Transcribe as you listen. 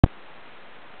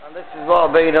And this is what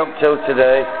I've been up to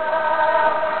today.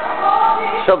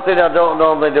 Something I don't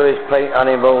normally do is paint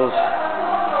animals.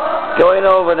 Going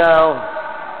over now,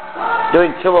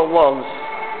 doing two at once.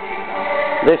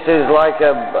 This is like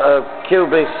a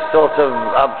cubist sort of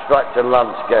abstracted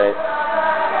landscape.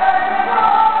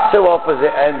 Two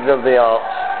opposite ends of the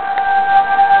arts.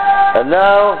 And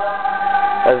now,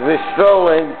 as we're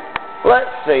strolling,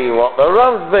 let's see what the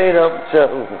Rov's been up to.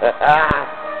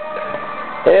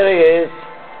 Here he is.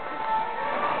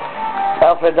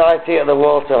 Aphrodite at the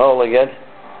waterhole again.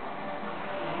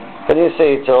 Can you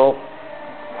see it all?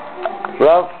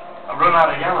 Rov? I've run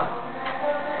out of yellow.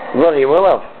 Well, you will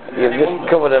have. You've just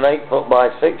covered an 8 foot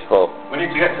by 6 foot. We need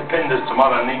to get to Pinders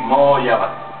tomorrow and need more yellow.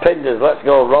 Pinders, let's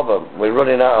go rob them. We're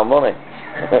running out of money.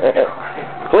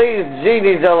 Please,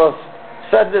 Genie Zealous,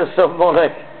 send us some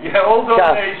money. Yeah, all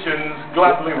donations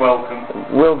gladly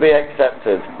welcome. Will be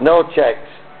accepted. No checks.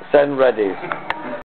 Send readies.